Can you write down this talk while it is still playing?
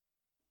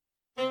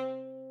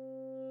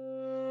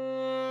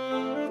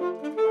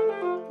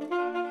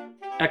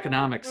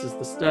Economics is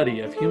the study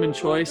of human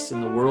choice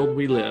in the world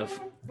we live.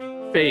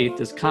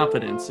 Faith is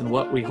confidence in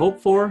what we hope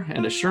for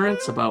and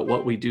assurance about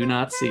what we do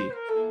not see.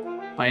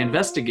 By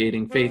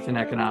investigating faith in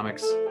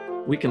economics,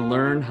 we can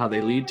learn how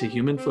they lead to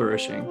human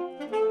flourishing.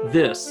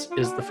 This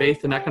is the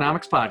Faith in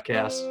Economics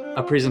Podcast,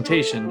 a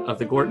presentation of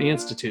the Gortney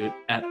Institute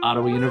at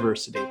Ottawa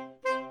University.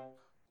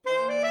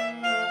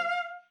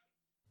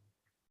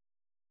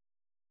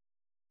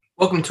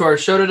 Welcome to our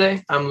show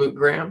today. I'm Luke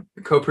Graham,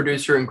 the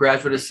co-producer and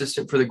graduate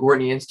assistant for the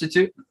Gortney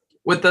Institute.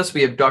 With us,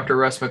 we have Dr.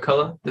 Russ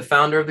McCullough, the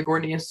founder of the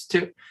Gortney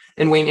Institute,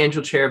 and Wayne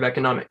Angell Chair of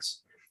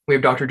Economics. We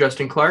have Dr.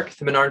 Justin Clark,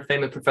 the Menard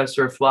Family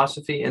Professor of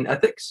Philosophy and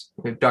Ethics.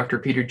 We have Dr.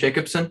 Peter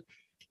Jacobson,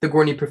 the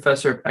Gortney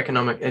Professor of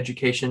Economic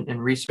Education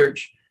and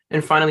Research.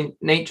 And finally,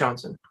 Nate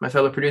Johnson, my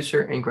fellow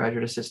producer and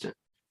graduate assistant.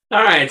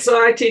 All right,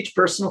 so I teach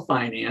personal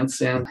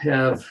finance and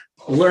have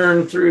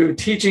learned through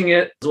teaching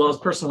it, as well as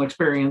personal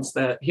experience,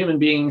 that human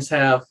beings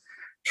have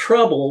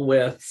trouble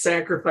with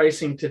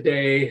sacrificing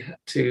today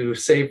to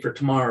save for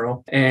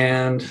tomorrow.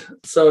 And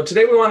so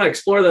today we want to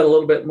explore that a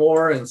little bit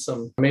more and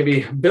some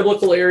maybe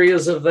biblical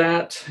areas of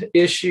that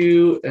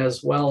issue,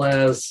 as well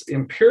as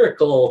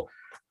empirical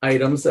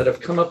items that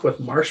have come up with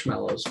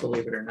marshmallows,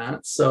 believe it or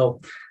not.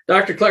 So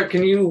Dr. Clark,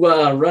 can you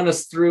run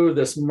us through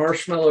this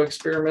marshmallow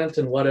experiment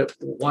and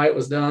why it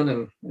was done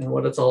and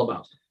what it's all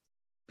about?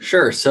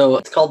 Sure. So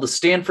it's called the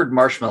Stanford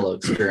Marshmallow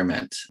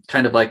Experiment,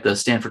 kind of like the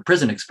Stanford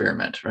Prison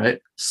Experiment,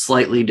 right?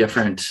 Slightly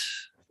different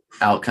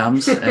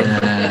outcomes.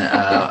 And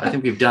I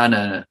think we've done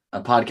a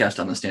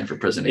podcast on the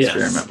Stanford Prison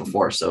Experiment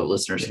before, so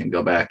listeners can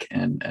go back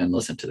and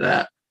listen to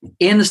that.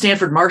 In the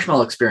Stanford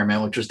Marshmallow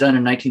Experiment, which was done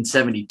in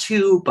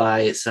 1972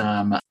 by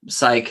some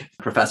psych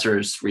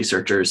professors,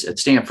 researchers at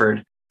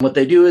Stanford, what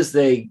they do is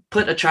they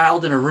put a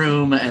child in a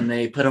room and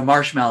they put a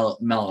marshmallow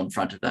in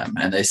front of them.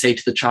 And they say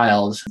to the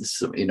child,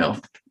 this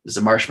is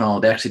a marshmallow.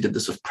 They actually did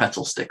this with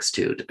pretzel sticks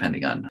too,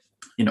 depending on,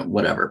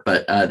 whatever.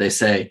 But they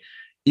say,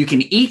 you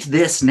can eat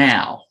this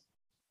now,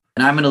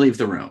 and I'm going to leave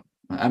the room.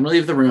 I'm going to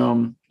leave the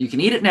room. You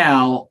can eat it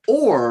now,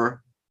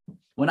 or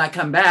when I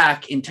come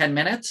back in 10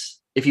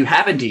 minutes, if you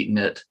haven't eaten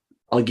it,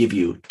 I'll give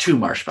you 2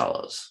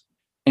 marshmallows.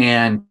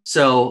 And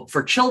so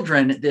for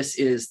children, this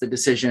is the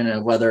decision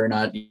of whether or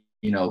not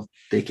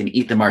they can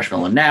eat the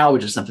marshmallow now,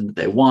 which is something that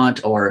they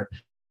want, or,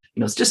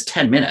 it's just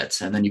 10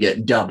 minutes and then you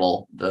get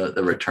double the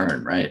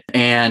return, right?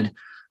 And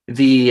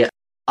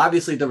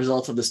obviously the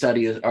results of the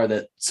study are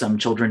that some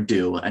children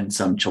do and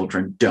some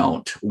children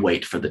don't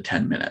wait for the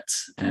 10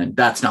 minutes. And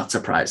that's not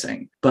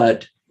surprising.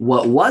 But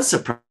what was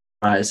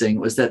surprising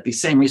was that the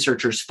same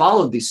researchers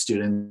followed these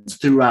students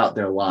throughout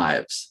their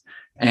lives.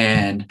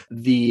 And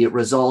the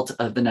result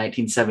of the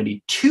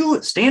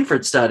 1972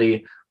 Stanford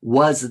study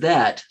was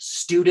that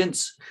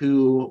students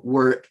who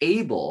were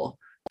able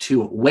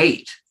to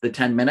wait the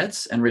 10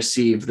 minutes and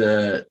receive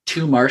the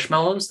 2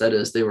 marshmallows, that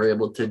is, they were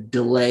able to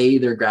delay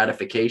their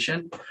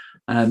gratification.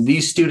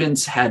 These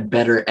students had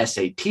better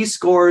SAT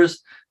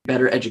scores,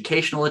 better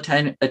educational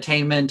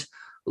attainment,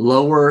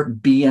 lower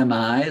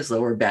BMIs,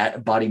 lower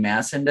body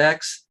mass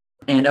index,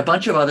 and a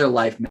bunch of other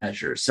life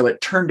measures. So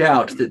it turned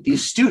out that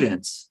these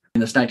students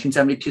in this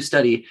 1972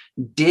 study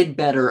did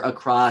better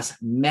across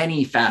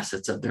many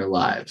facets of their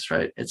lives,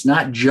 right? It's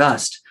not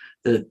just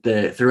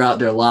that throughout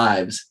their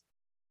lives,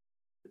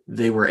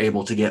 they were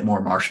able to get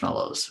more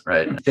marshmallows,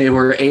 right?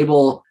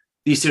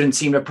 These students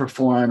seem to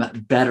perform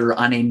better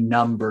on a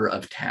number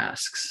of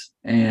tasks.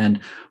 And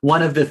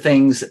one of the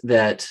things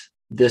that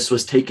this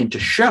was taken to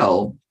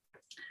show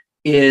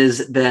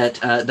is that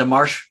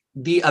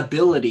the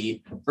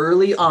ability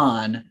early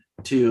on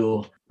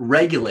to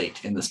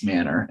regulate in this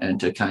manner and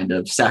to kind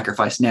of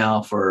sacrifice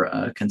now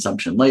for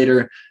consumption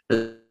later.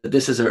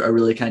 This is a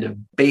really kind of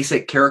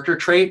basic character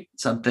trait,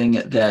 something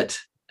that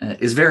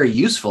is very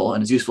useful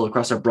and is useful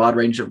across a broad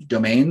range of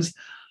domains.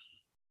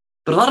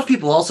 But a lot of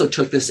people also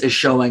took this as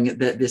showing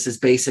that this is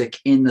basic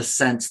in the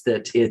sense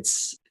that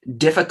it's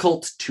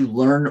difficult to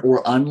learn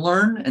or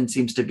unlearn and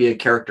seems to be a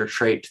character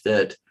trait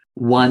that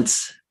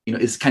once,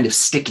 is kind of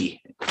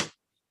sticky,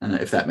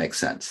 if that makes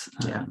sense.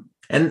 Yeah.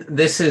 And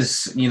this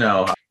is,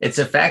 it's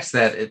a fact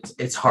that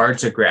it's hard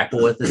to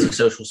grapple with as a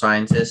social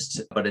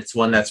scientist, but it's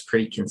one that's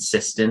pretty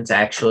consistent,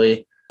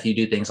 actually. If you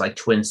do things like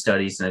twin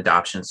studies and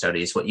adoption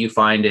studies, what you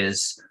find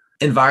is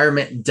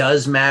environment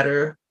does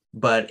matter,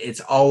 but it's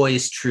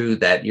always true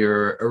that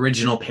your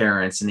original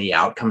parents and the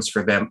outcomes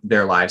for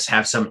their lives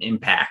have some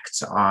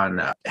impact on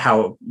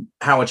how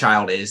a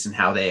child is and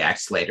how they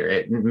act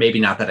later. Maybe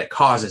not that it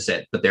causes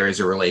it, but there is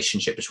a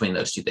relationship between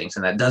those two things,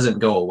 and that doesn't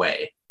go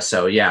away.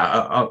 So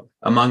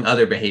among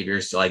other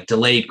behaviors like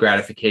delayed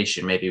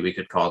gratification, maybe we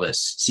could call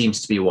this,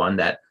 seems to be one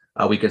that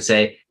we could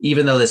say,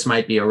 even though this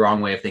might be a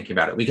wrong way of thinking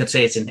about it, we could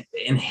say it's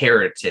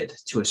inherited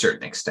to a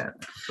certain extent.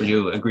 Would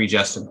you agree,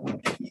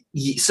 Justin?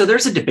 So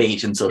there's a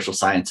debate in social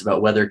science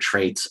about whether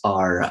traits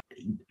are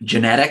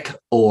genetic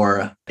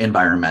or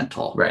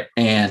environmental. Right.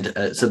 And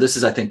so this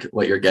is, I think,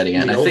 what you're getting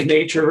at. I think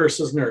nature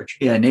versus nurture.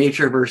 Yeah,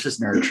 nature versus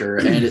nurture.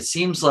 And it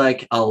seems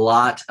like a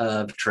lot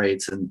of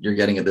traits, and you're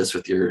getting at this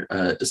with your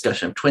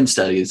discussion of twin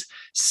studies,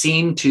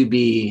 seem to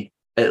be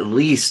at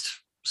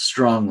least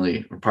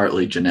strongly or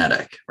partly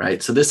genetic,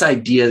 right? So this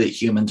idea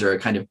that humans are a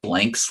kind of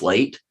blank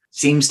slate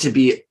seems to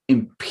be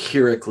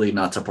empirically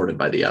not supported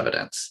by the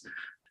evidence.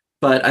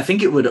 But I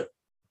think it would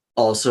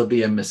also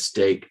be a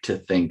mistake to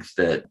think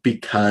that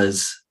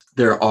because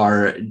there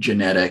are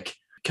genetic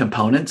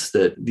components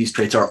that these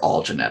traits are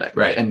all genetic.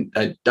 Right.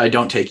 And I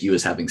don't take you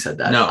as having said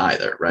that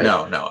either, right?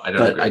 No, I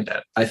don't agree with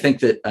that. I think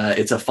that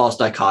it's a false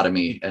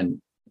dichotomy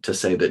and to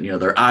say that,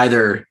 they're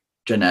either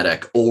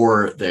genetic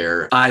or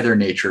they're either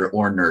nature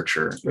or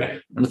nurture.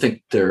 Right. I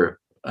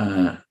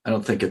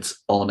don't think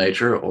it's all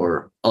nature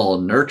or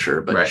all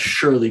nurture, but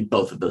surely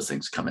both of those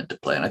things come into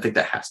play. And I think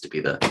that has to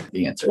be the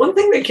answer. One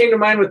thing that came to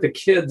mind with the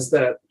kids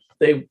that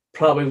they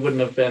probably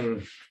wouldn't have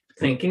been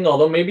thinking,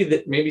 although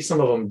maybe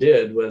some of them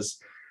did,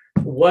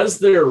 was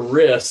there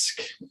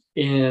risk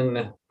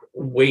in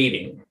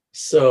waiting?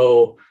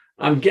 So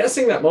I'm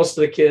guessing that most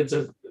of the kids,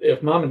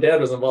 if mom and dad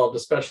was involved,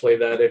 especially,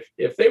 that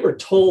if they were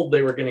told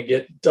they were going to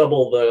get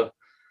double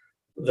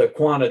the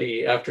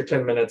quantity after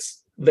 10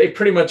 minutes, they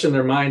pretty much in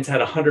their minds had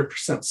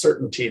 100%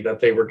 certainty that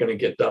they were going to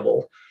get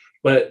double.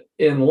 But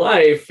in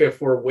life,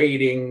 if we're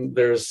waiting,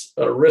 there's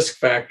a risk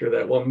factor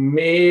that, well,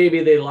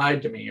 maybe they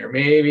lied to me, or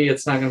maybe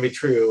it's not going to be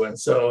true. And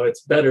so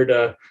it's better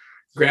to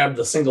grab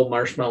the single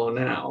marshmallow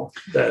now.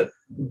 That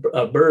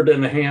a bird in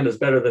the hand is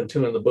better than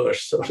two in the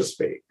bush, so to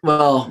speak.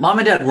 Well, mom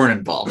and dad weren't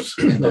involved.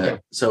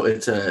 So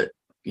it's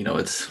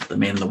it's the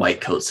man in the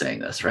white coat saying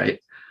this, right?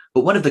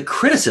 But one of the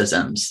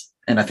criticisms,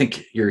 and I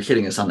think you're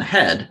hitting us on the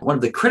head, one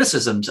of the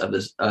criticisms of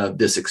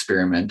this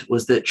experiment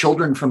was that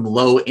children from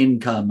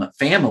low-income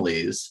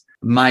families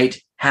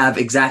might have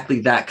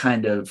exactly that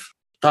kind of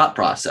thought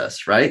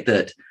process, right?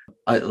 That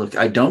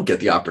I don't get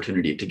the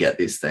opportunity to get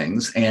these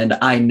things. And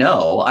I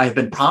know I've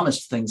been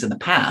promised things in the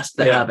past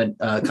that haven't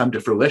come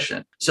to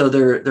fruition. So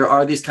there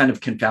are these kind of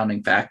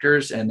confounding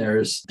factors. And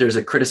there's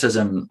a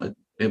criticism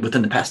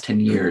within the past 10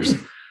 years,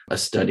 a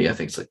study, I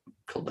think it's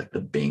called the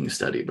Bing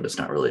study, but it's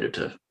not related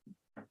to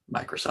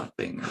Microsoft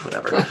Bing or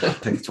whatever. I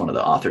think it's one of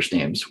the authors'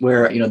 names,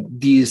 where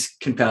these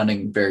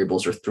confounding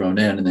variables are thrown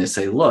in, and they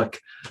say, look,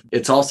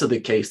 it's also the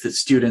case that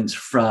students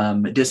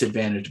from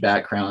disadvantaged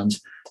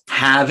backgrounds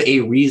have a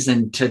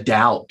reason to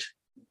doubt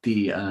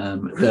the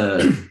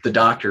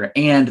doctor,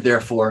 and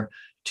therefore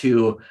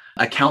to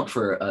account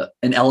for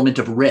an element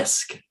of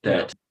risk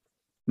that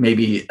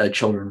maybe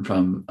children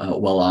from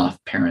well-off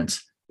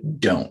parents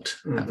don't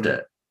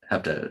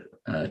have to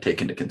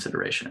take into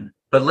consideration.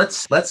 But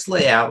let's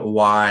lay out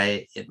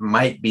why it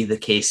might be the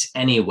case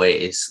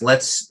anyways.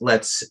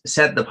 Let's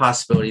set the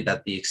possibility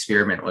that the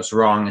experiment was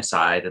wrong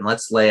aside, and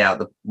let's lay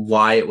out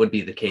why it would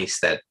be the case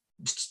that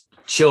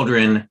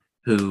children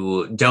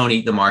who don't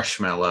eat the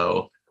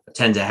marshmallow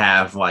tend to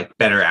have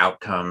better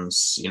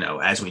outcomes,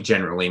 as we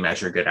generally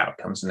measure good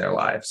outcomes in their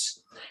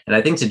lives. And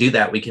I think to do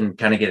that, we can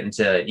kind of get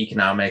into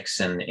economics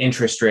and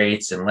interest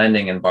rates and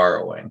lending and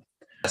borrowing.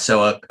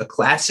 So a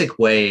classic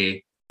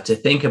way to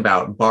think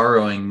about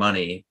borrowing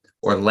money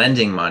or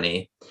lending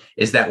money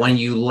is that when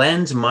you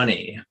lend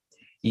money,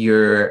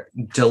 you're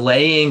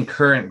delaying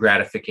current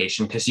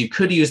gratification because you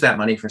could use that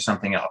money for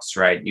something else,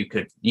 right? You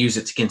could use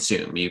it to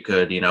consume. You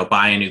could,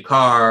 buy a new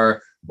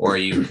car, or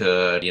you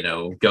could,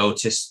 go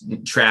to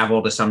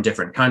travel to some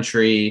different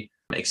country,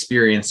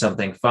 experience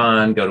something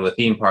fun, go to a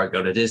theme park,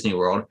 go to Disney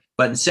World.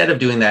 But instead of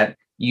doing that,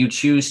 you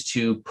choose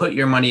to put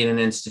your money in an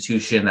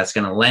institution that's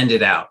going to lend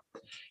it out.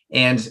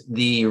 And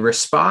the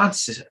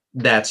response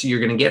that you're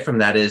going to get from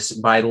that is,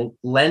 by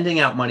lending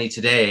out money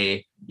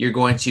today, you're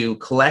going to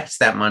collect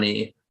that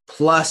money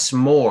plus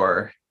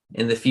more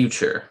in the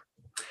future.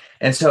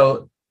 And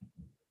so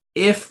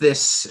if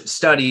this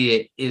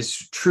study is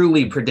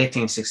truly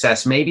predicting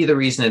success, maybe the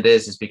reason it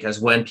is because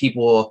when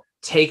people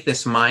take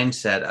this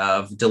mindset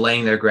of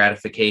delaying their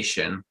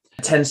gratification,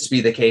 it tends to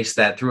be the case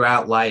that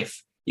throughout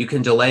life, you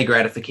can delay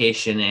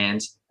gratification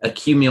and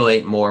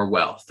accumulate more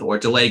wealth, or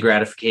delay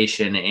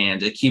gratification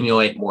and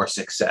accumulate more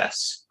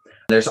success.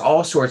 There's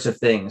all sorts of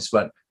things,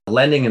 but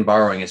lending and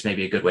borrowing is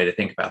maybe a good way to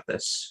think about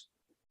this.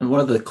 And one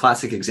of the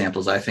classic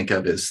examples I think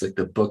of is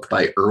the book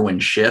by Irwin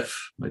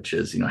Schiff, which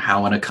is,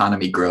 How an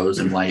Economy Grows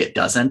and Why It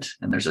Doesn't.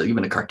 And there's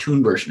even a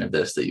cartoon version of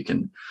this that you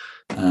can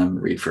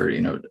read for,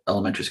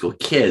 elementary school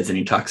kids. And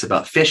he talks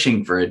about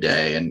fishing for a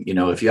day. And,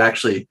 if you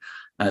actually,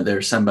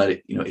 there's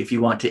somebody, if you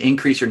want to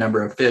increase your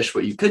number of fish,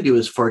 what you could do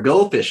is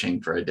forego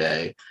fishing for a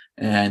day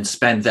and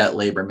spend that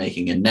labor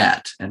making a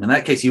net. And in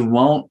that case, you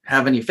won't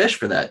have any fish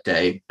for that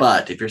day.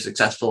 But if you're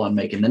successful on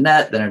making the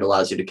net, then it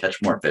allows you to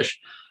catch more fish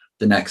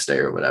the next day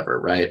or whatever,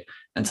 right?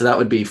 And so that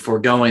would be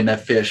foregoing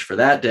that fish for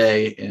that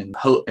day in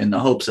the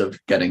hopes of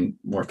getting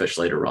more fish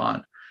later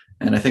on.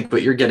 And I think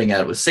what you're getting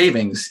at with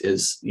savings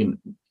is,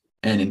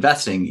 and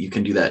investing, you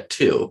can do that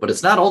too. But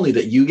it's not only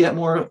that you get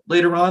more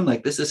later on,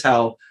 this is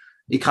how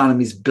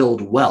economies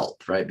build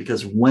wealth, right?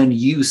 Because when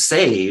you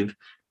save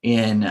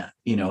in,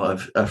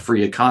 a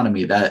free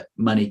economy, that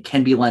money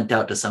can be lent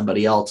out to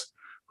somebody else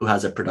who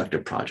has a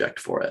productive project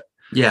for it.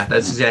 Yeah,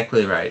 that's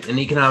exactly right. In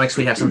economics,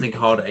 we have something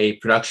called a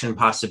production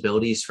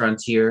possibilities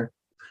frontier.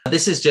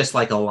 This is just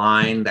like a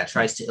line that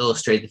tries to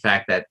illustrate the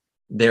fact that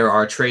there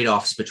are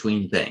trade-offs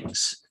between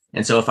things.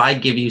 And so if I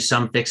give you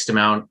some fixed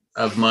amount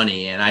of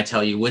money and I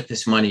tell you with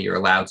this money, you're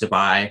allowed to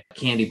buy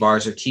candy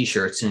bars or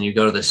t-shirts, and you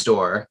go to the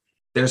store,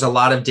 there's a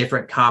lot of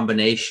different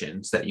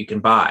combinations that you can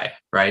buy,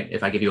 right?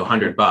 If I give you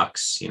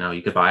 $100,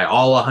 you could buy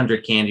all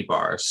 100 candy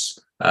bars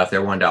if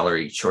they're $1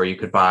 each, or you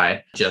could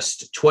buy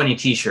just 20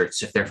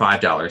 t-shirts if they're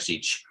 $5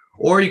 each,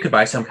 or you could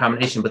buy some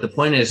combination. But the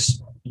point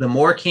is, the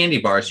more candy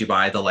bars you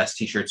buy, the less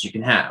t-shirts you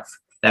can have.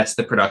 That's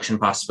the production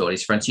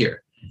possibilities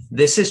frontier.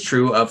 This is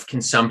true of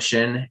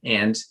consumption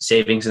and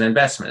savings and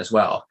investment as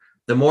well.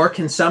 The more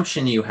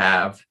consumption you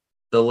have,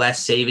 the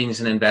less savings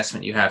and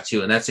investment you have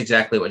too. And that's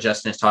exactly what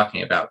Justin is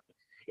talking about.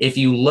 If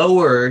you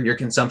lower your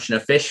consumption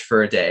of fish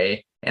for a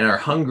day and are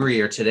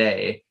hungrier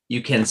today,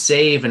 you can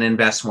save and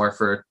invest more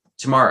for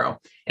tomorrow.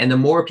 And the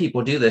more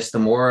people do this, the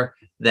more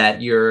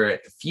that your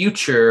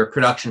future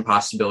production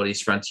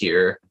possibilities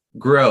frontier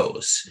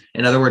grows.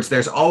 In other words,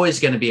 there's always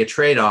going to be a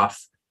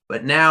trade-off,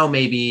 but now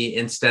maybe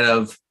instead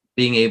of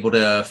being able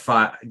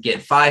to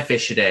get 5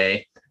 fish a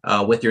day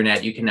with your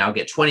net, you can now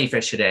get 20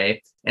 fish a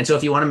day. And so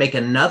if you want to make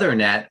another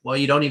net, well,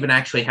 you don't even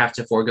actually have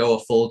to forego a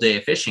full day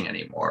of fishing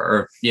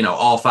anymore, or,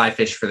 all 5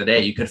 fish for the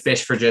day. You could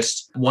fish for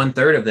just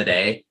 1/3 of the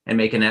day and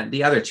make a net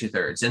the other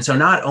 2/3. And so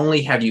not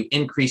only have you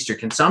increased your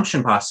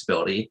consumption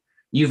possibility,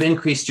 you've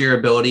increased your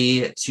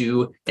ability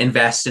to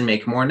invest and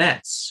make more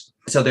nets.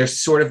 So there's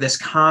sort of this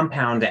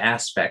compound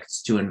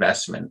aspect to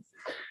investment.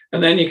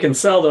 And then you can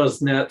sell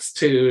those nets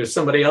to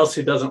somebody else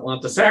who doesn't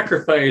want to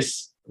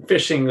sacrifice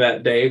fishing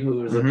that day,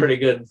 who's a pretty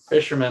good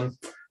fisherman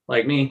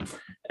like me.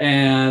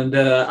 And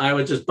I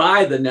would just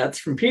buy the nets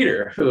from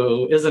Peter,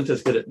 who isn't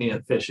as good at me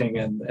at fishing.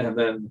 And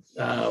then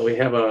we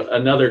have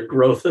another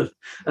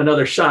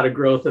shot of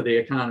growth of the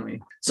economy.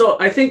 So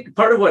I think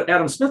part of what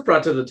Adam Smith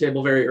brought to the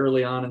table very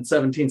early on in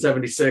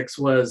 1776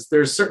 was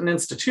there's certain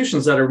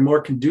institutions that are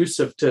more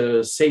conducive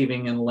to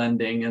saving and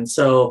lending. And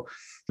so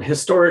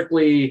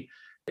historically,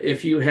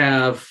 if you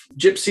have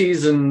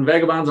gypsies and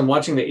vagabonds, I'm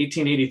watching the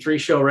 1883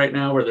 show right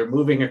now where they're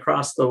moving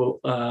across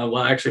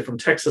actually from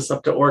Texas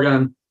up to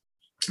Oregon.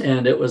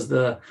 And it was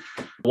the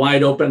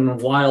wide open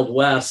Wild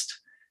West.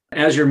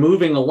 As you're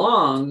moving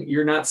along,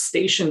 you're not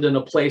stationed in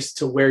a place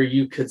to where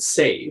you could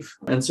save.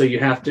 And so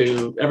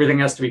everything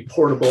has to be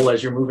portable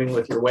as you're moving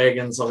with your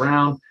wagons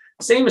around.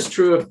 Same is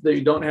true if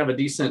you don't have a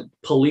decent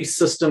police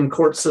system,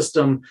 court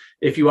system.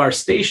 If you are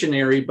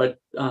stationary, but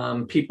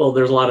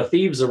there's a lot of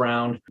thieves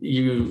around,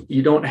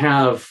 you don't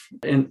have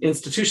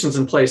institutions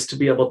in place to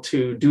be able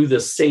to do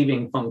this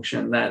saving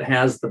function that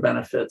has the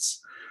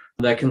benefits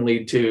that can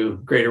lead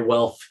to greater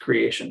wealth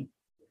creation.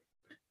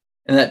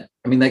 And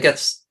that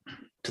gets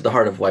to the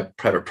heart of why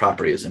private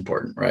property is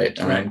important, right?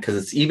 Because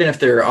it's even if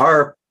there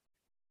are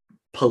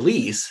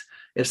police,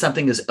 if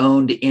something is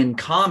owned in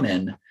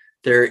common,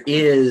 there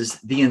is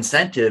the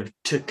incentive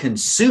to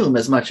consume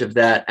as much of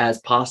that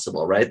as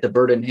possible, right? The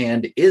bird in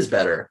hand is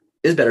better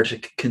to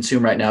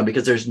consume right now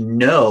because there's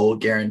no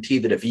guarantee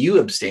that if you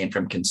abstain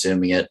from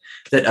consuming it,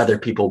 that other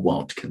people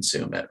won't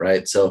consume it,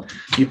 right? So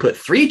you put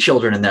 3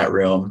 children in that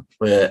room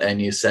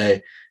and you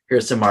say,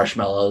 here's some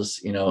marshmallows,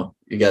 you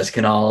guys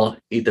can all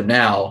eat them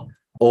now.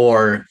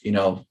 Or,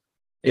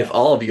 if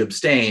all of you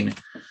abstain,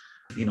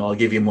 I'll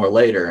give you more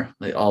later.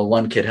 All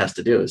one kid has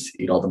to do is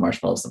eat all the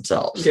marshmallows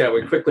themselves. Yeah,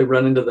 we quickly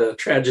run into the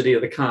tragedy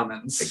of the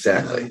commons.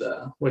 Exactly.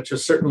 Which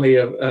is certainly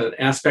an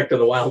aspect of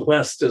the Wild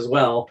West as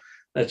well,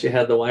 that you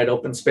had the wide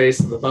open space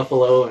of the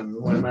buffalo,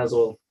 and we might as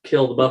well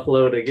kill the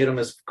buffalo to get them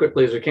as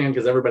quickly as we can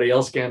because everybody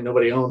else can,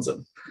 nobody owns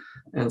them.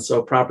 And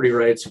so property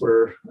rights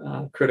were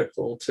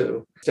critical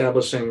to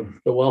establishing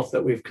the wealth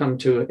that we've come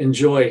to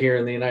enjoy here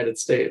in the United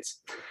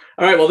States.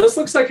 All right, well, this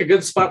looks like a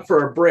good spot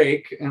for a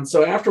break. And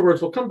so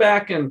afterwards, we'll come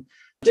back and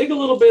dig a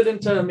little bit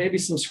into maybe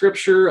some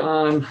scripture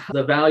on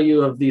the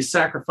value of these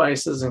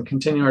sacrifices and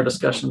continue our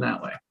discussion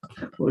that way.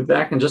 We'll be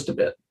back in just a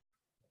bit.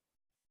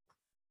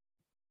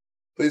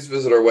 Please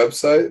visit our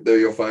website. There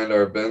you'll find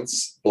our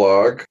events,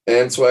 blog,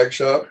 and swag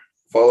shop.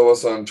 Follow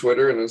us on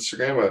Twitter and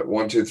Instagram at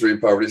 123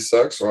 Poverty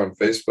Sucks, or on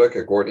Facebook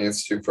at Gortney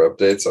Institute for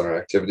updates on our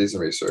activities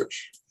and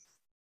research.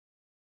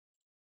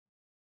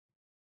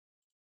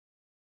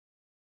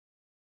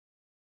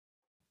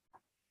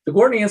 The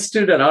Gortney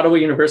Institute at Ottawa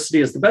University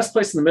is the best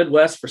place in the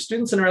Midwest for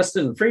students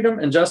interested in freedom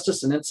and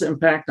justice and its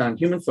impact on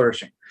human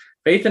flourishing,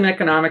 faith and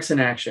economics in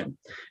action.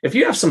 If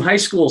you have some high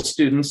school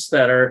students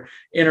that are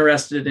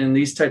interested in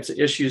these types of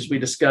issues we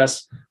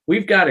discuss,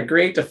 we've got a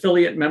great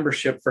affiliate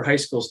membership for high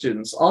school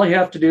students. All you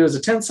have to do is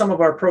attend some of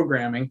our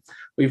programming.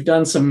 We've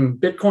done some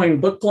Bitcoin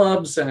book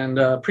clubs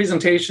and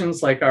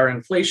presentations like our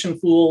Inflation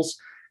Fools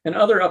and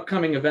other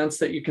upcoming events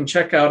that you can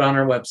check out on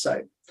our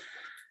website.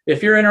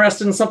 If you're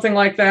interested in something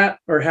like that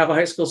or have a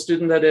high school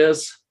student that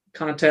is,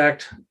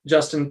 contact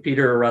Justin,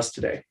 Peter, or Russ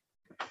today.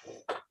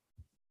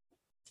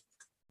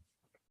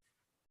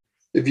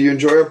 If you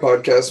enjoy our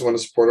podcast and want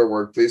to support our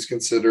work, please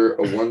consider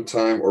a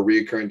one-time or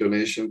recurring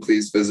donation.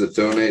 Please visit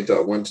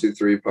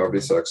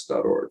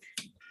donate.123povertysucks.org.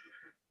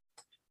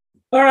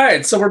 All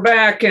right, so we're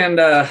back,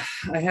 and I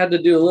had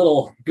to do a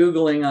little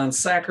Googling on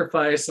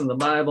sacrifice in the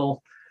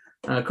Bible.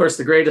 Of course,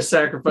 the greatest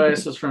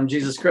sacrifice was from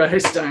Jesus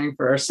Christ dying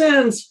for our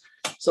sins.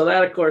 So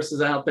that, of course,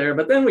 is out there.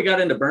 But then we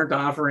got into burnt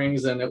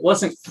offerings, and it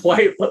wasn't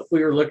quite what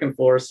we were looking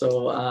for.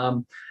 So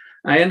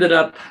I ended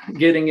up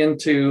getting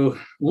into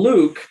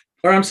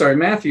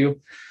Matthew,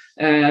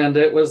 and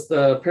it was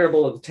the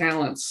parable of the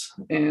talents.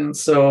 And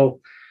so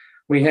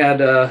we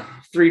had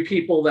 3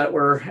 people that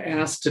were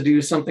asked to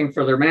do something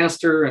for their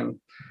master, and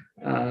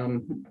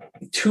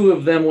 2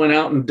 of them went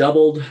out and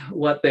doubled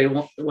what they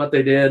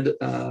did.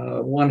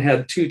 One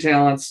had 2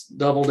 talents,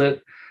 doubled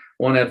it.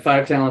 One had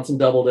 5 talents and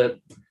doubled it.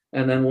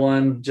 And then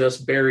one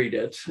just buried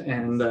it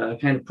and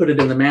kind of put it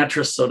in the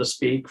mattress, so to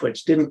speak,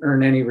 which didn't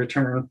earn any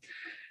return.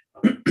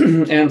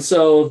 And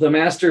so the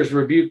master's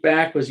rebuke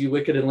back was, "You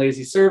wicked and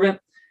lazy servant.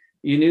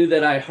 You knew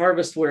that I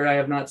harvest where I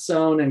have not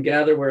sown and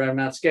gather where I have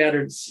not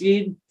scattered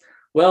seed.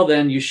 Well,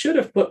 then you should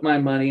have put my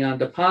money on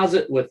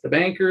deposit with the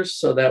bankers,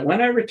 so that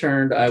when I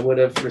returned, I would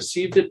have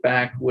received it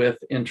back with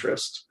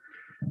interest."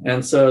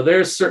 And so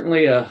there's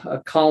certainly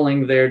a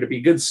calling there to be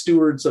good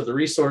stewards of the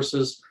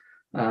resources.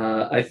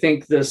 I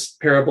think this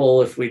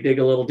parable, if we dig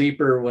a little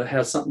deeper,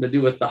 has something to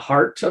do with the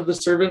heart of the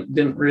servant.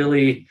 Didn't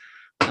really,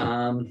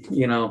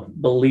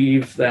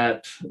 believe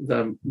that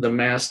the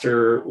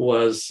master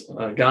was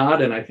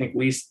God. And I think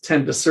we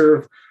tend to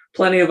serve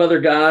plenty of other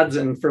gods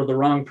and for the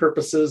wrong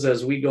purposes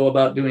as we go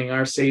about doing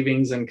our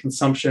savings and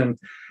consumption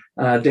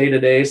day to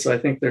day. So I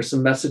think there's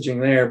some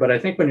messaging there. But I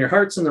think when your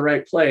heart's in the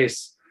right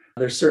place,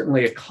 there's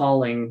certainly a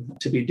calling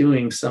to be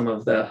doing some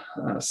of the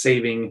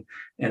saving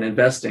and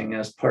investing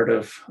as part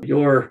of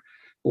your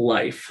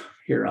life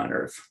here on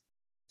earth.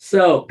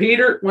 So,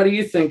 Peter, what do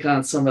you think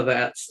on some of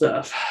that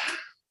stuff?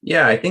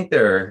 Yeah, I think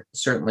there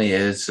certainly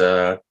is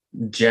a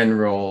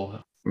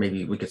general,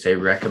 maybe we could say,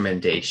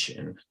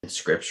 recommendation in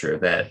scripture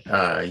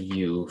that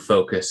you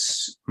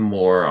focus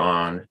more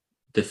on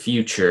the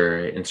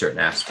future in certain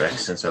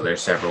aspects. And so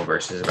there's several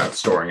verses about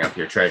storing up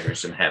your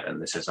treasures in heaven.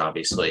 This is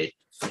obviously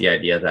the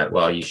idea that,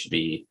 well, you should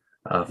be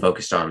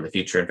focused on the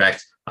future. In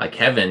fact, like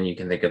heaven, you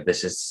can think of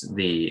this as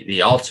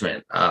the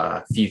ultimate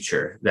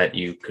future that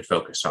you could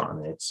focus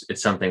on.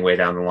 It's something way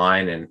down the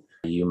line, and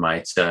you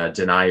might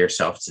deny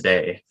yourself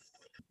today,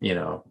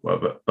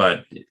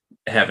 but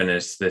heaven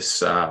is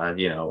this,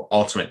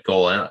 ultimate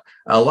goal. And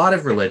a lot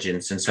of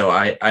religions, and so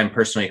I'm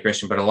personally a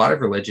Christian, but a lot of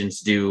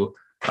religions do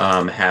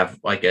have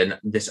like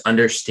this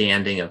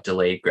understanding of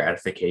delayed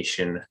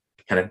gratification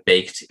kind of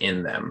baked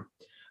in them.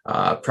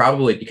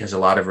 Probably because a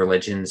lot of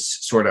religions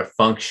sort of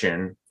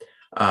function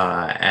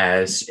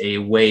as a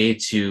way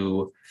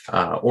to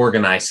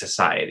organize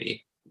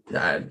society.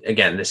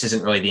 Again, this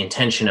isn't really the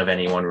intention of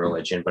any one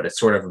religion, but it's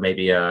sort of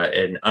maybe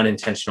an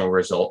unintentional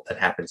result that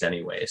happens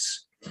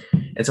anyways.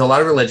 And so a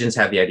lot of religions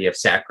have the idea of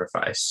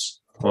sacrifice.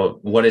 Well,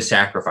 what is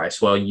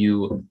sacrifice? Well,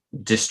 you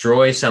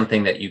destroy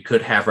something that you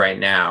could have right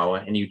now,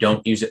 and you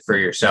don't use it for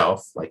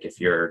yourself. Like if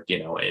you're,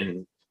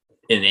 in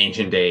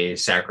ancient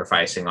days,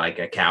 sacrificing like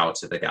a cow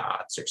to the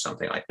gods or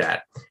something like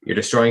that. You're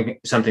destroying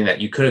something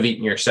that you could have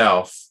eaten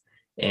yourself.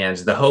 And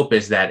the hope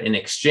is that in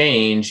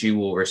exchange, you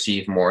will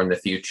receive more in the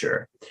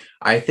future.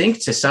 I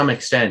think to some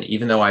extent,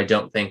 even though I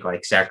don't think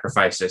like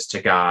sacrifices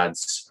to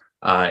gods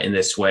in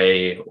this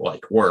way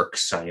like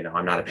works,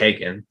 I'm not a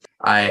pagan.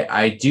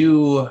 I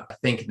do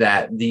think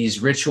that these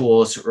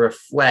rituals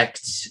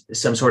reflect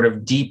some sort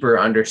of deeper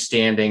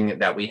understanding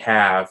that we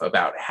have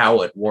about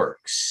how it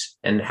works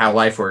and how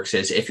life works.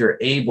 Is if you're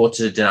able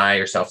to deny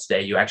yourself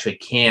today, you actually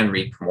can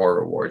reap more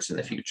rewards in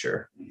the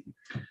future.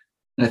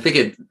 And I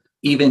think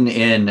even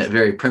in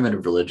very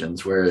primitive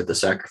religions where the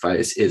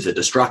sacrifice is a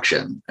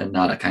destruction and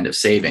not a kind of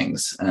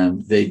savings,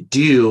 they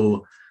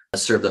do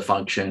serve the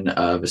function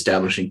of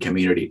establishing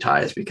community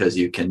ties, because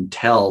you can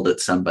tell that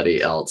somebody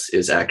else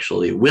is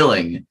actually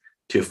willing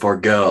to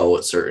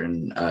forego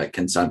certain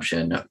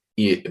consumption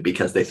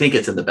because they think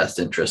it's in the best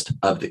interest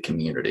of the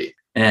community.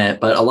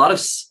 But a lot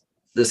of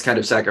this kind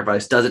of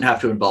sacrifice doesn't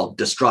have to involve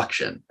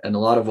destruction. And a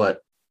lot of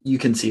what you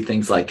can see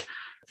things like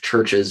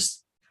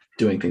churches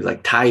doing things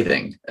like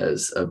tithing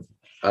as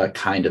a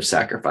kind of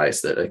sacrifice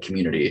that a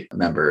community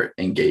member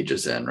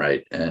engages in,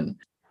 right? And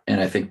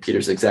I think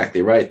Peter's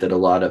exactly right that a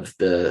lot of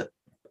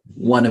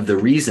one of the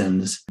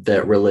reasons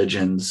that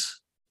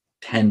religions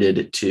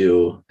tended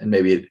to, and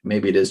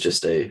maybe it is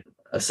just a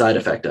side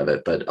effect of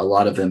it, but a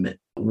lot of them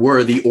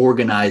were the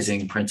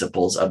organizing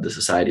principles of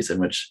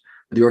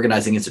the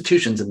organizing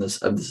institutions of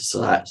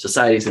the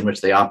societies in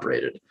which they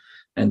operated.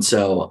 And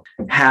so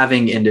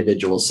having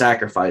individuals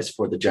sacrifice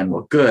for the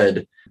general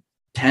good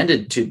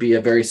tended to be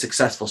a very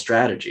successful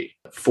strategy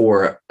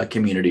for a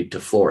community to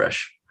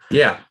flourish.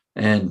 Yeah.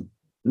 And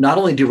not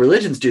only do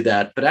religions do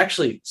that, but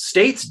actually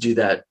states do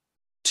that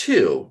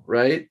too,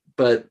 right?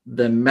 But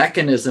the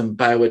mechanism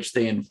by which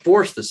they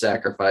enforce the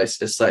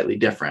sacrifice is slightly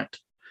different.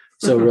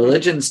 So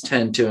religions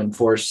tend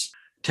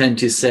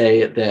to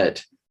say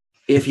that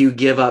if you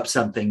give up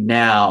something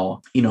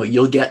now,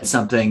 you'll get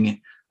something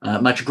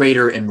much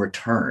greater in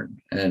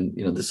return. And,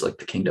 this is like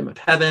the kingdom of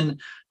heaven.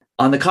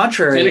 On the And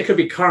contrary, it could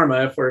be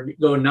karma if we're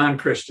going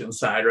non-Christian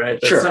side, right?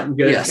 That Sure, something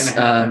good yes. is going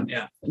to happen.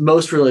 Yeah.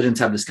 most religions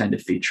have this kind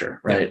of feature,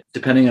 right?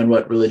 Depending on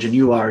what religion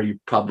you are, you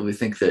probably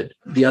think that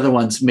the other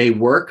ones may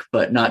work,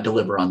 but not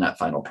deliver on that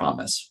final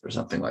promise or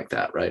something like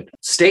that, right?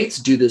 States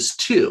do this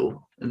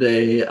too.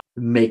 They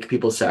make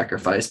people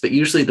sacrifice, but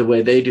usually the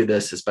way they do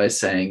this is by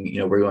saying,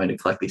 we're going to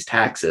collect these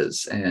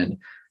taxes and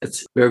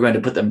we're going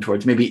to put them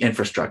towards maybe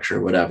infrastructure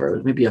or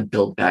whatever, maybe a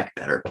Build Back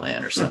Better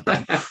plan or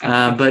something.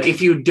 But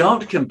if you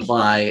don't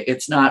comply,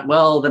 it's not,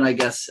 well, then I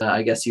guess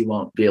you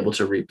won't be able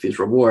to reap these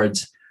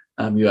rewards.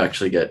 You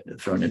actually get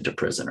thrown into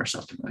prison or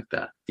something like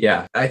that.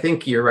 Yeah, I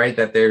think you're right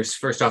that there's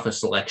first off a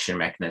selection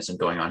mechanism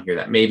going on here,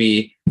 that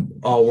maybe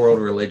all world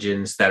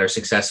religions that are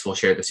successful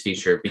share this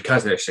feature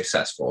because they're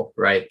successful,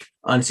 right?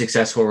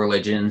 Unsuccessful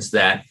religions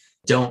that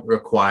don't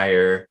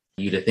require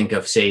you to think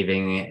of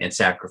saving and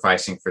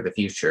sacrificing for the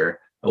future,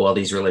 well,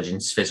 these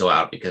religions fizzle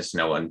out because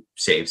no one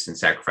saves and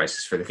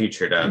sacrifices for the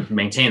future to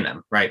maintain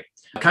them, right?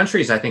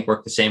 Countries, I think,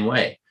 work the same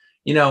way.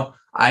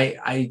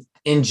 I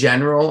in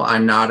general,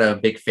 I'm not a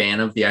big fan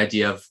of the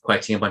idea of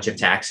collecting a bunch of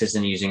taxes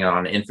and using it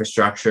on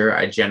infrastructure.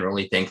 I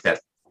generally think that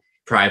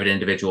private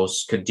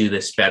individuals could do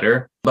this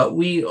better. But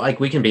we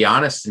can be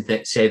honest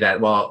and say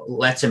that, well,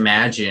 let's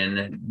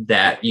imagine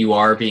that you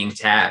are being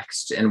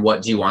taxed, and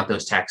what do you want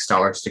those tax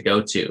dollars to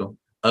go to?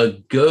 A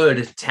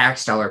good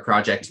tax dollar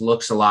project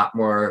looks a lot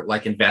more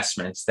like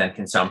investments than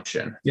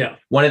consumption. Yeah.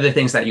 One of the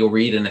things that you'll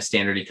read in a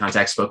standard econ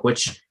textbook,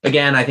 which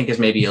again, I think is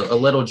maybe a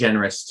little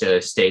generous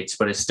to states,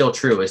 but it's still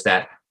true, is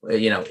that,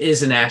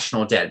 is a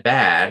national debt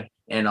bad?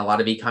 And a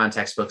lot of econ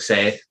textbooks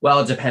say,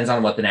 well, it depends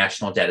on what the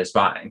national debt is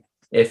buying.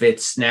 If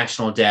it's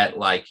national debt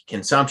like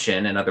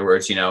consumption, in other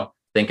words,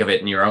 think of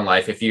it in your own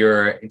life. If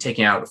you're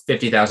taking out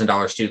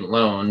 $50,000 student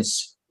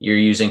loans, you're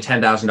using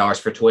 $10,000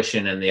 for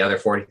tuition and the other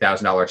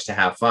 $40,000 to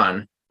have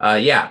fun.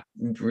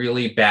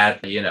 Really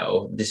bad,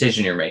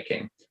 decision you're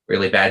making,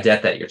 really bad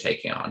debt that you're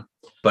taking on,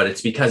 but it's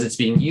because it's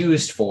being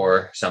used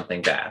for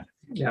something bad.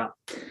 Yeah.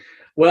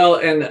 Well,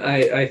 and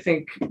I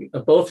think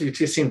both of you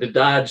two seem to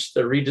dodge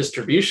the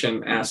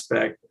redistribution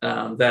aspect,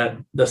 that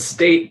the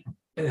state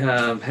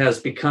has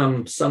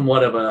become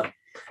somewhat of a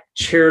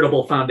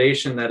charitable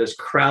foundation that has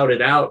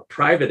crowded out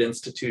private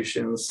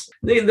institutions.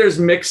 There's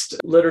mixed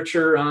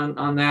literature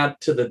on that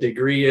to the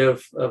degree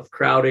of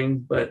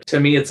crowding, but to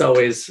me, it's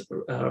always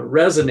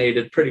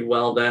resonated pretty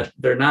well that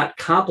they're not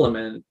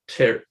complementary,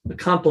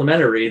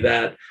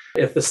 that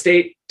if the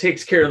state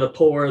takes care of the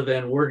poor,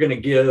 then we're going to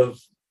give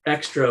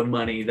extra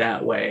money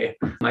that way.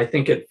 I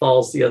think it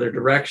falls the other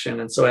direction.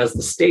 And so as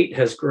the state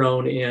has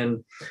grown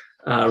in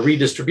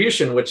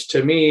redistribution, which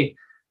to me,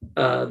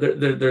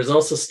 there's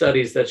also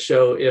studies that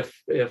show if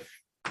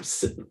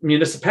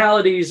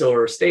municipalities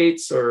or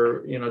states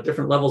or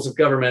different levels of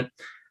government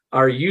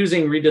are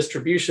using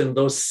redistribution,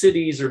 those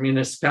cities or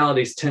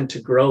municipalities tend to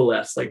grow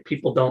less. Like,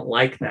 people don't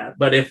like that.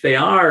 But if they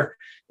are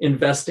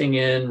investing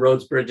in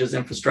roads, bridges,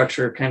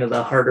 infrastructure, kind of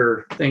the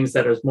harder things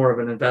that is more of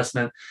an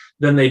investment,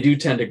 then they do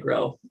tend to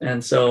grow.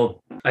 And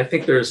so I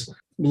think there's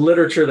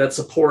literature that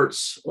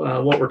supports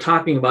what we're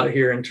talking about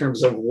here in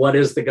terms of what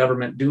is the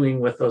government doing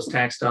with those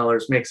tax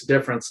dollars makes a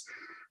difference.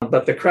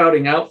 But the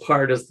crowding out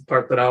part is the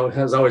part that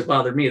has always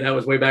bothered me. That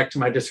was way back to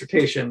my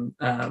dissertation,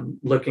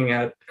 looking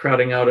at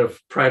crowding out of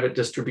private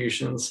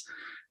distributions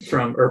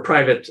or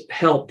private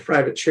help,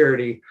 private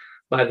charity,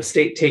 by the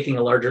state taking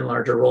a larger and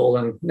larger role.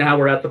 And now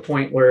we're at the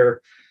point where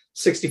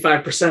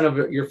 65%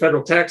 of your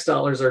federal tax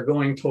dollars are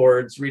going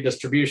towards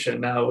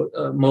redistribution. Now,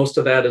 most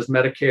of that is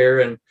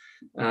Medicare and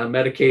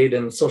Medicaid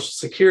and Social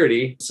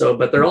Security.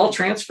 But they're all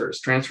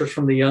transfers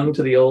from the young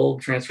to the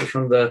old, transfers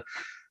from the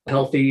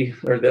healthy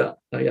or the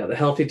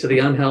healthy to the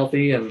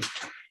unhealthy, and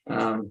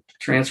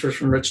transfers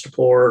from rich to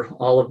poor.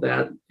 All of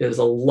that is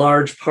a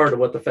large part of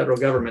what the federal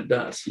government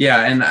does.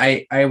 Yeah. And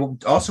I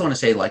also want to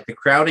say, like, the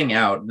crowding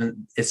out,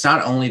 it's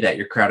not only that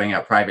you're crowding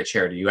out private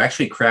charity, you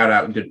actually crowd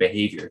out good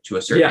behavior to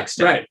a certain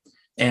extent. Right.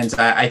 And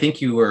I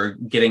think you were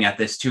getting at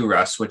this too,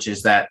 Russ, which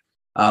is that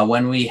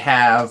when we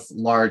have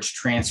large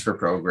transfer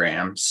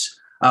programs,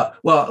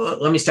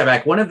 let me step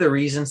back. One of the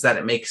reasons that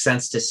it makes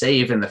sense to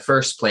save in the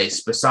first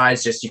place,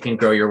 besides just you can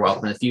grow your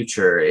wealth in the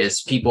future,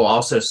 is people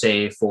also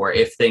save for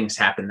if things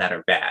happen that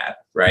are bad,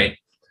 right?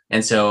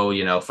 And so,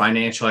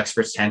 financial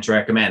experts tend to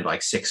recommend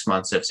like 6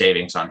 months of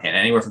savings on hand,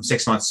 anywhere from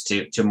 6 months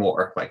to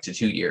more, like to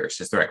 2 years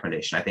is the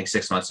recommendation. I think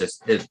 6 months is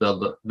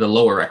the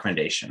lower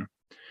recommendation.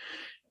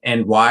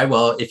 And why?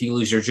 Well, if you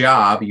lose your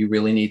job, you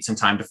really need some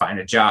time to find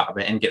a job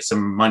and get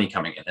some money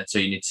coming in. And so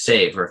you need to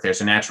save. Or if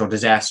there's a natural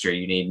disaster,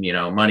 you need,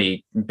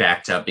 money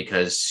backed up,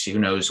 because who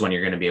knows when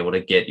you're going to be able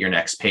to get your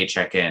next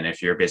paycheck in if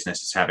your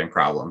business is having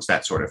problems,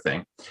 that sort of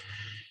thing.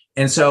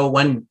 And so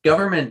when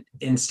government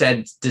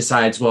instead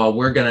decides, well,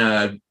 we're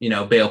going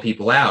to, bail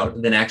people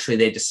out, then actually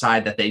they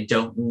decide that they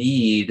don't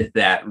need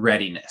that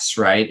readiness,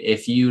 right?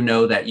 If you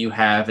know that you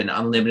have an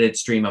unlimited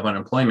stream of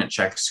unemployment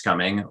checks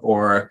coming,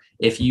 or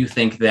if you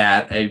think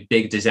that a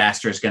big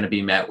disaster is going to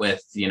be met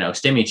with,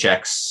 stimmy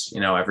checks,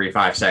 every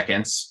 5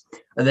 seconds,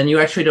 then you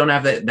actually don't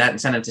have that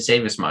incentive to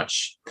save as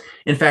much.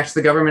 In fact,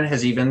 the government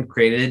has even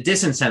created a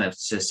disincentive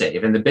to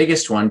save, and the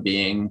biggest one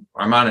being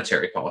our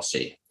monetary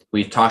policy.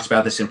 We've talked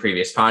about this in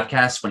previous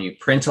podcasts. When you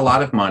print a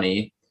lot of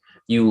money,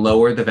 you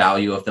lower the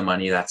value of the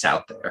money that's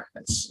out there.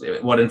 That's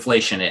what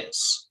inflation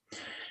is.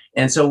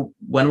 And so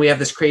when we have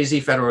this crazy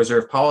Federal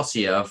Reserve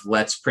policy of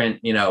let's print,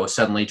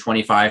 suddenly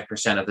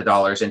 25% of the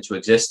dollars into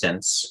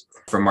existence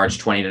from March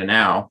 20 to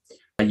now,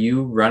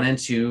 you run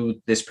into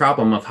this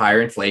problem of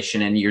higher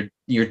inflation, and you're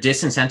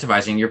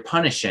disincentivizing, you're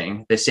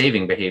punishing the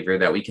saving behavior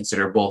that we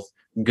consider both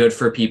good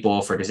for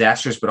people for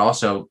disasters, but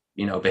also,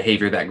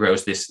 behavior that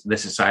grows this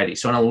society.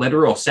 So in a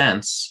literal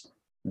sense,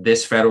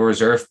 this Federal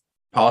Reserve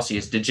policy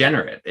is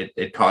degenerate.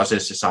 It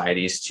causes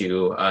societies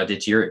to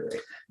deteriorate.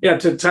 Yeah,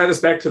 to tie this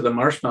back to the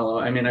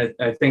marshmallow,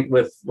 I think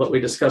with what we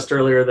discussed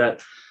earlier,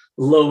 that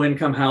low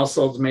income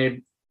households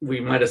we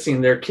might have seen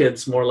their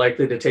kids more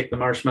likely to take the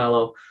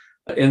marshmallow.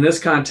 In this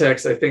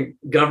context, I think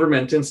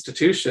government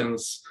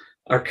institutions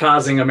are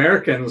causing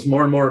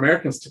more and more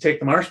Americans to take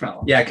the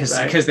marshmallow. Yeah,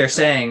 because they're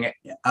saying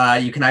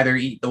you can either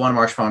eat the one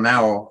marshmallow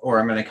now, or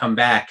I'm going to come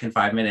back in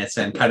 5 minutes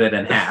and cut it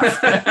in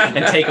half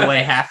and take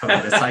away half of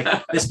it. It's like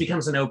this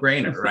becomes a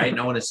no-brainer, right?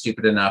 No one is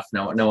stupid enough.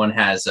 No one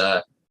has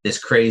this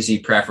crazy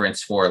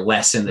preference for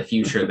less in the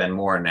future than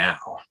more now.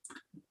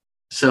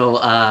 So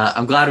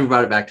I'm glad we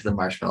brought it back to the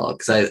marshmallow,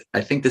 because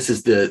I think this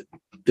is the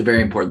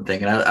very important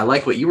thing. And I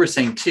like what you were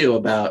saying too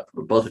about,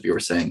 or both of you were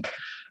saying,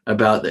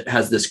 about that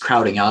has this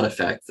crowding out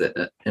effect,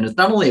 and it's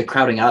not only a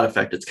crowding out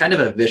effect, it's kind of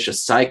a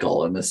vicious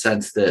cycle in the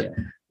sense that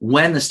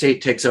when the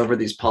state takes over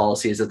these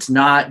policies, it's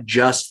not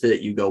just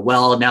that you go,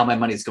 well, now my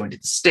money is going to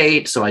the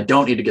state, so I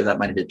don't need to give that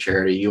money to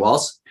charity.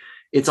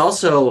 It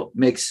also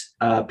makes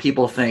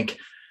people think,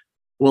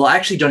 well, I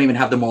actually don't even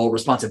have the moral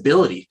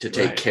responsibility to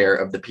take care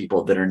of the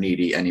people that are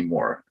needy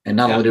anymore. And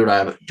not only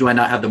do I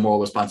not have the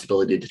moral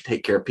responsibility to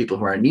take care of people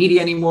who are needy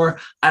anymore,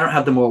 I don't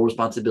have the moral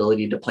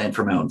responsibility to plan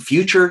for my own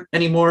future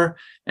anymore.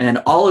 And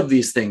all of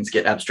these things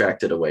get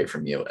abstracted away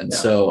from you. And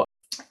so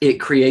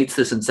it creates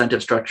this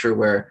incentive structure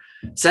where,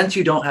 since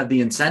you don't have the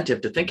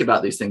incentive to think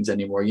about these things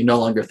anymore, you no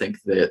longer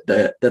think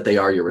that they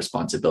are your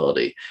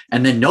responsibility.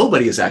 And then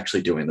nobody is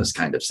actually doing this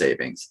kind of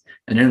savings.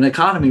 And in an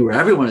economy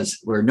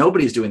where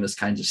nobody's doing this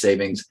kinds of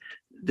savings,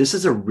 this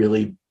is a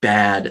really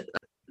bad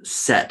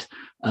set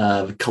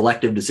of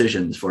collective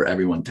decisions for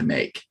everyone to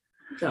make.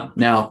 Yeah.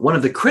 Now, one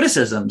of the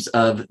criticisms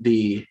of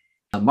the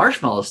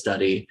marshmallow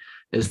study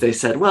is they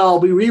said, well,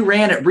 we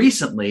reran it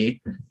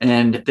recently,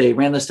 and they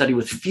ran the study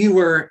with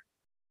fewer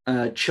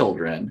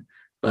children,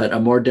 but a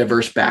more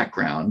diverse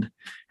background.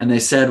 And they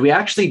said, we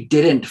actually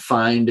didn't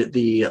find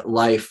the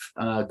life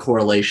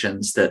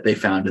correlations that they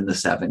found in the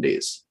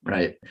 70s,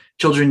 right?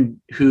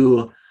 Children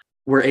who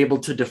were able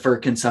to defer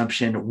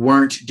consumption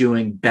weren't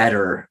doing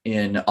better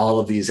in all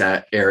of these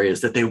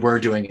areas that they were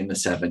doing in the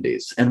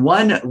 70s. And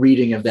one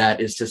reading of that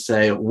is to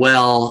say,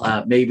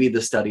 well, maybe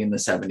the study in the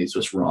 70s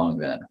was wrong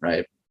then,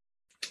 right?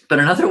 But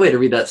another way to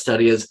read that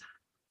study is,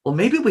 well,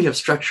 maybe we have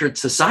structured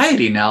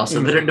society now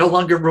so that it no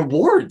longer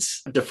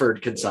rewards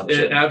deferred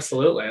consumption.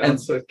 Absolutely.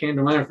 That's what came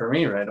to mind for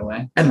me right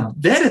away. And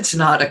then it's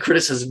not a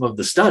criticism of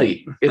the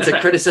study. It's a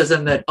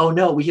criticism that, oh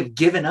no, we have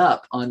given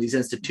up on these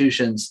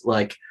institutions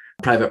like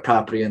private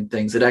property and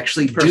things that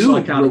actually do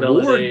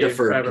reward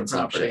deferred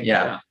consumption. Property.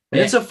 Yeah.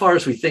 And insofar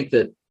as we think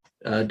that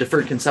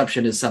deferred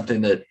consumption is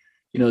something that,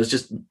 is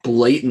just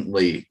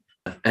blatantly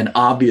and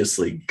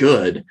obviously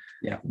good,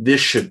 this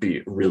should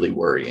be really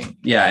worrying.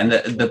 Yeah, and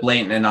the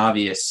blatant and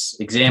obvious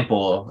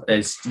example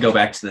is to go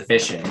back to the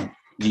fishing.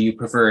 Do you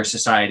prefer a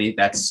society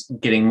that's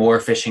getting more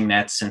fishing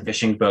nets and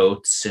fishing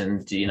boats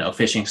and,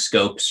 fishing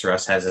scopes?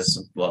 Russ has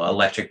this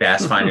electric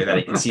bass finder that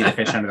he can see the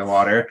fish under the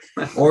water.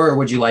 Or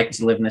would you like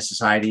to live in a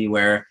society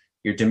where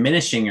you're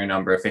diminishing your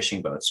number of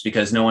fishing boats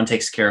because no one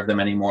takes care of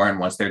them anymore, and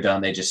once they're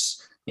done, they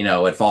just,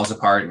 it falls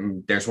apart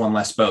and there's one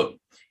less boat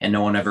and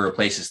no one ever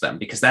replaces them?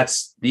 Because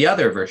that's the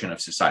other version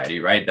of society,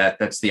 right?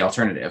 That's the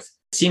alternative.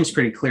 It seems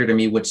pretty clear to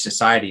me which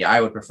society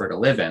I would prefer to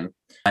live in.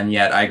 And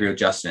yet I agree with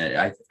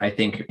Justin. I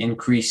think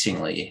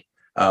increasingly,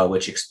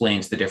 which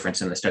explains the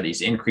difference in the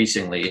studies,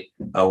 increasingly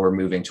we're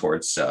moving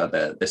towards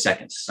the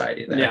second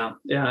society there.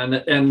 Yeah.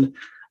 And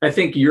I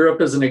think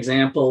Europe is an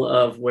example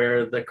of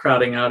where the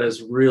crowding out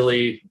has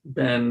really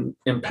been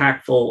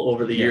impactful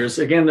over the years.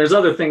 Again, there's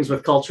other things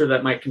with culture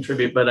that might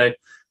contribute, but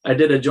I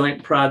did a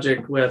joint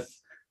project with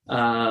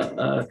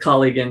a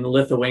colleague in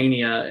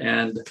Lithuania,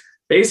 and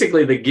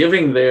basically the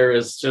giving there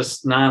is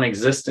just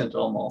non-existent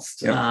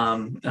almost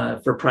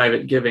for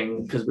private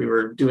giving, because we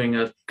were doing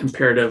a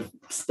comparative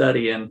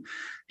study, and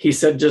he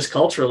said just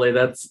culturally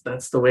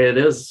that's the way it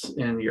is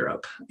in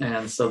Europe.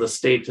 And so the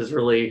state is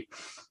really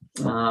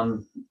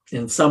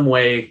in some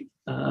way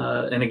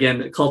And again,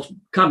 the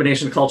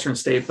combination of culture and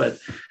state, but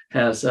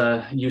has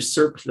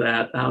usurped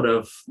that out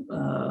of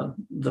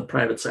the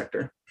private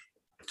sector.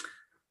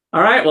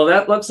 All right, well,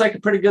 that looks like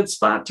a pretty good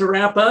spot to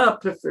wrap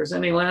up. If there's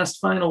any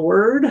last final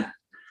word,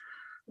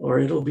 or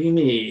it'll be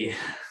me.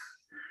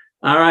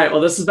 All right, well,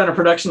 this has been a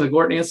production of the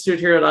Gortney Institute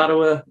here at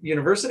Ottawa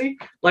University.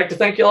 I'd like to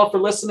thank you all for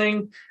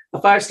listening.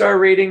 A 5-star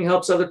rating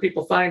helps other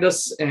people find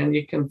us, and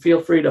you can feel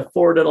free to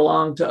forward it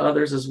along to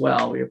others as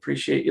well. We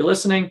appreciate you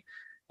listening.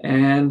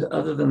 And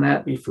other than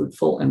that, be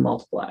fruitful and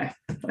multiply.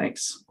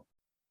 Thanks.